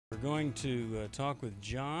going to talk with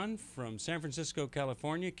John from San Francisco,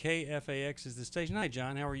 California. KFAX is the station. Hi,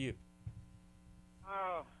 John. How are you?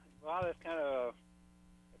 Well, that's kind of,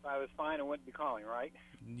 if I was fine, I wouldn't be calling, right?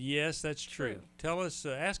 Yes, that's true. Tell us,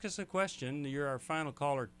 ask us a question. You're our final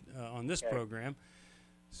caller on this program,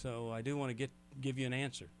 so I do want to give you an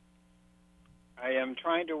answer. I am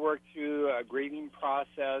trying to work through a grieving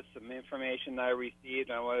process, some information that I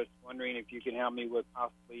received. I was wondering if you can help me with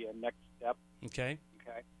possibly a next step. Okay.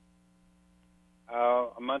 Okay.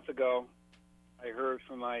 A month ago, I heard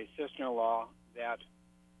from my sister-in-law that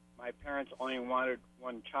my parents only wanted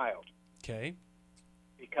one child. Okay.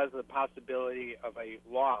 Because of the possibility of a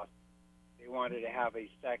loss, they wanted to have a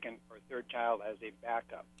second or third child as a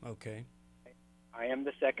backup. Okay. I am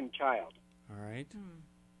the second child. All right.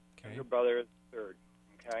 Okay. Your brother is the third.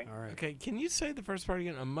 Okay. All right. Okay, can you say the first part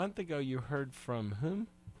again? A month ago you heard from whom?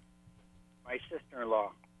 My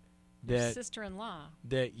sister-in-law. Your sister-in-law.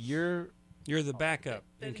 That you're the backup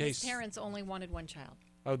in case his parents only wanted one child.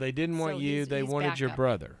 Oh, they didn't want So you, he's they wanted your backup.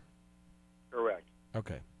 brother. Correct.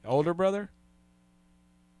 Okay. Older brother?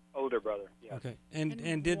 Older brother, yes. Okay.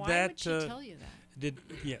 And did why that would she tell you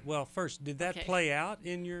that? Well, first, did that play out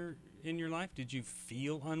in your life? Did you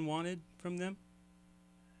feel unwanted from them?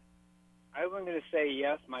 I was going to say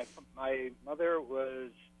yes. My mother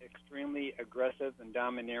was extremely aggressive and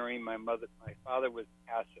domineering. My father was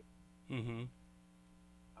passive. Mm-hmm.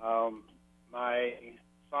 My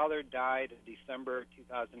father died in December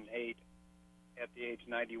 2008 at the age of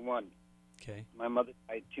 91. Okay. My mother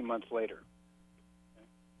died 2 months later.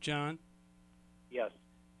 John? Yes.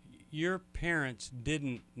 Your parents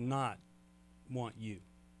didn't not want you.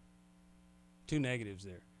 Two negatives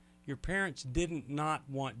there. Your parents didn't not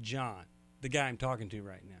want John, the guy I'm talking to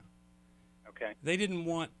right now. Okay. They didn't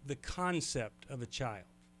want the concept of a child.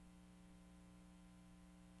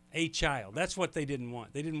 A child. That's what they didn't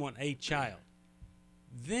want. They didn't want a child.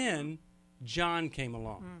 Then John came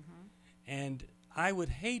along. Mm-hmm. And I would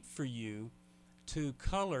hate for you to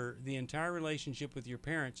color the entire relationship with your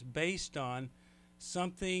parents based on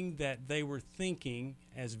something that they were thinking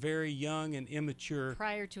as very young and immature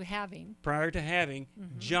Prior to having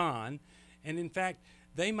John. And in fact,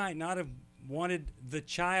 they might not have wanted the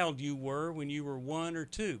child you were when you were 1 or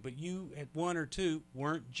 2, but you at 1 or 2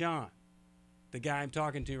 weren't John, the guy I'm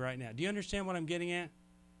talking to right now. Do you understand what I'm getting at?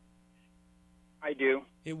 I do.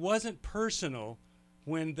 It wasn't personal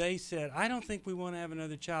when they said, I don't think we want to have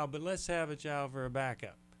another child, but let's have a child for a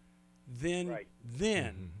backup.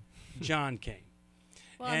 Then John came.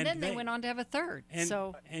 Well, and then they went on to have a third.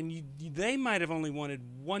 And they might have only wanted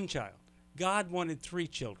one child. God wanted 3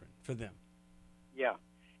 children for them. Yeah.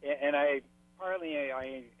 And I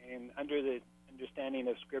am under the understanding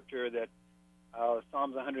of Scripture that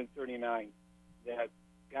Psalms 139, that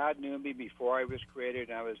God knew me before I was created,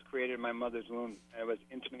 and I was created in my mother's womb. I was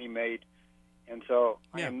intimately made, and so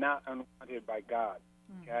I am not unwanted by God.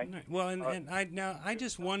 Okay. Well, and I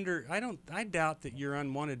just wonder. I doubt that you're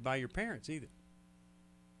unwanted by your parents either.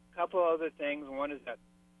 A couple other things. One is that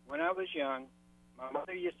when I was young, my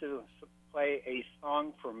mother used to play a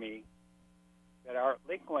song for me that Art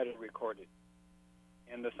Lincoln had recorded,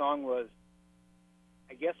 and the song was,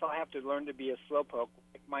 "I guess I'll have to learn to be a slowpoke,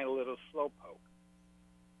 like my little slowpoke."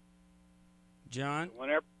 John?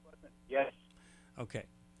 Yes. Okay.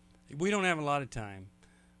 We don't have a lot of time,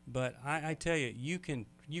 but I tell you, you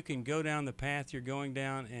can go down the path you're going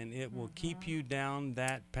down, and it will keep you down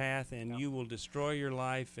that path, and you will destroy your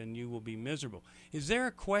life, and you will be miserable. Is there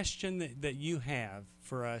a question that you have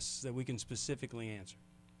for us that we can specifically answer?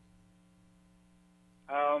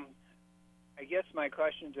 I guess my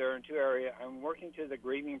questions are in 2 areas. I'm working through the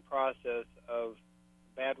grieving process of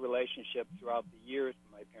bad relationships throughout the years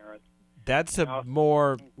with my parents. That's a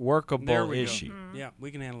more workable issue. Mm-hmm. Yeah,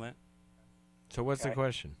 we can handle that. So what's the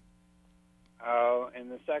question?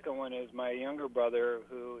 And the second one is my younger brother,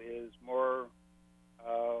 who is more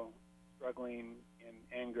struggling in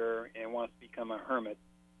anger and wants to become a hermit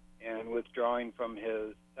and withdrawing from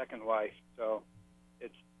his second wife. So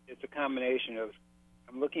it's a combination of,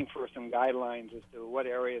 I'm looking for some guidelines as to what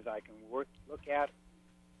areas I can look at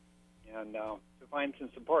and to find some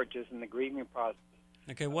support just in the grieving process.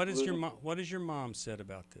 Okay, what has your mom said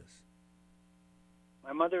about this?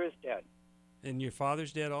 My mother is dead. And your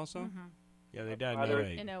father's dead also? Mm-hmm. Yeah, they died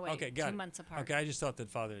in 08. Okay, got 2 it. months apart. Okay, I just thought that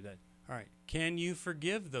father had died. All right. Can you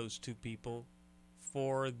forgive those 2 people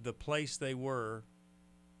for the place they were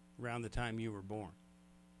around the time you were born?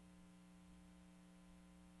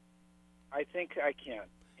 I think I can.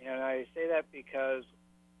 And I say that because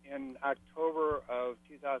in October of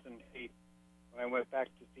 2008, when I went back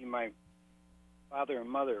to see my father and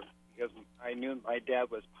mother, because I knew my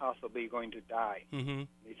dad was possibly going to die. Mm-hmm.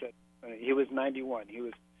 He said he was 91. He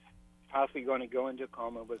was possibly going to go into a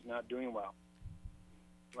coma, was not doing well.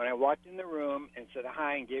 When I walked in the room and said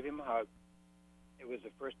hi and gave him a hug, it was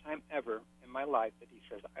the first time ever in my life that he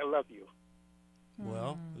says, "I love you."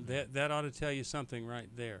 Well, that ought to tell you something right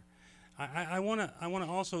there. I want to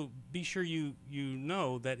also be sure you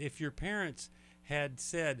know that if your parents had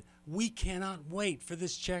said, "We cannot wait for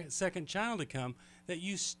this second child to come," that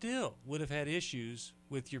you still would have had issues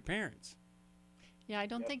with your parents. Yeah, I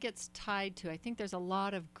don't think it's tied to. I think there's a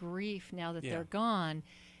lot of grief now that Yeah. they're gone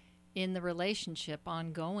in the relationship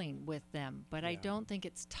ongoing with them, but I Yeah. don't think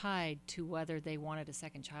it's tied to whether they wanted a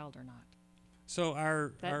second child or not. So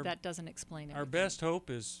That doesn't explain it. our best hope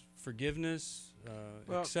is forgiveness,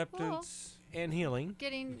 acceptance. And healing.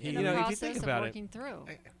 Getting You in know, the if you process think of about it, working through.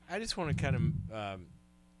 I just want to kind of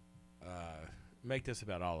make this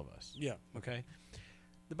about all of us. Yeah. Okay?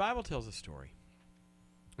 The Bible tells a story.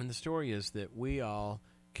 And the story is that we all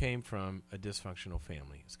came from a dysfunctional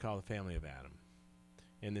family. It's called the family of Adam.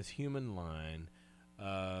 And this human line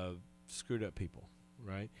of screwed up people,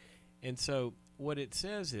 right? And so what it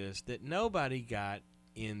says is that nobody got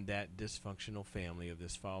in that dysfunctional family of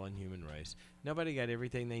this fallen human race. Nobody got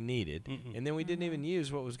everything they needed. Mm-mm. And then we didn't even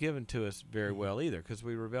use what was given to us very well either because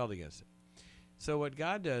we rebelled against it. So what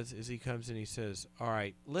God does is he comes and he says, all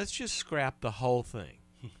right, let's just scrap the whole thing.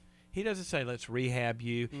 He doesn't say, let's rehab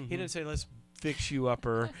you. He doesn't say, let's fix you up.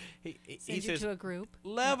 He Send you says, to a group.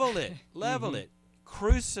 level it, level it.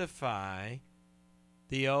 Crucify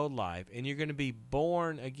the old life, and you're going to be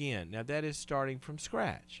born again. Now, that is starting from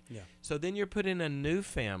scratch. Yeah. So then you're put in a new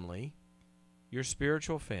family, your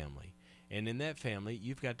spiritual family. And in that family,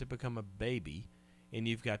 you've got to become a baby, and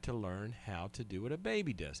you've got to learn how to do what a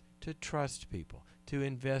baby does, to trust people, to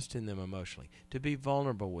invest in them emotionally, to be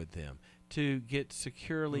vulnerable with them, to get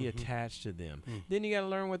securely attached to them. Then you got to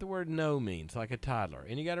learn what the word no means, like a toddler.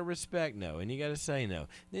 And you got to respect no, and you got to say no.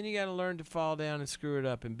 Then you got to learn to fall down and screw it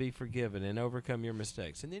up and be forgiven and overcome your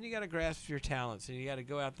mistakes. And then you got to grasp your talents, and you got to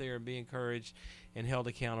go out there and be encouraged and held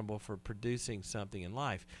accountable for producing something in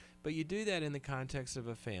life. But you do that in the context of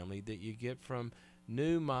a family that you get from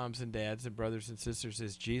new moms and dads and brothers and sisters,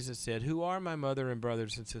 as Jesus said, who are my mother and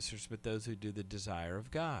brothers and sisters, but those who do the desire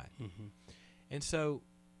of God. And so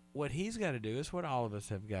what he's got to do is what all of us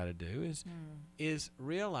have got to do is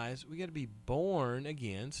realize we got to be born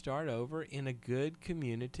again, start over in a good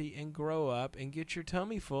community and grow up and get your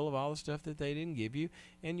tummy full of all the stuff that they didn't give you,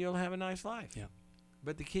 and you'll have a nice life. Yeah.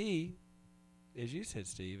 But the key, as you said,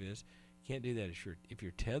 Steve, is you can't do that if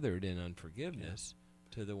you're tethered in unforgiveness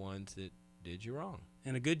to the ones that did you wrong.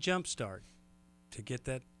 And a good jump start to get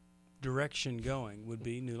that direction going would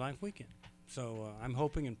be New Life Weekend. So I'm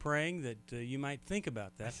hoping and praying that you might think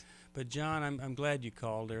about that. But, John, I'm glad you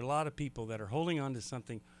called. There are a lot of people that are holding on to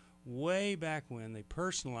something way back when. They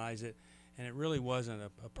personalize it, and it really wasn't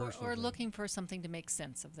a personal Or thing. looking for something to make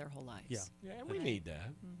sense of their whole lives. Yeah. Yeah, and we need that.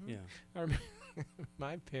 Yeah. I remember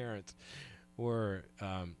my parents were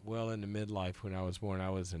well into midlife when I was born. I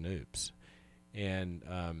was an oops. And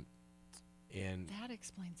That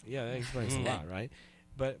explains a lot. yeah, that explains a lot, right?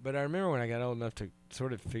 But I remember when I got old enough to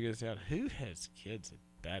sort of figure this out, who has kids at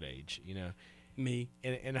that age, you know? Me.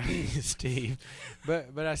 And I Steve.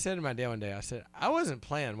 But I said to my dad one day, I said, I wasn't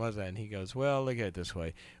playing, was I? And he goes, well, look at it this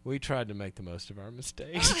way. We tried to make the most of our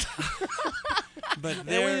mistakes. But and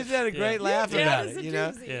we just had a great laugh about it, you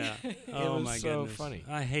know? Yeah. It Oh, was my so goodness. funny.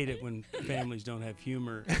 I hate it when families don't have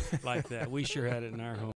humor like that. We sure had it in our home.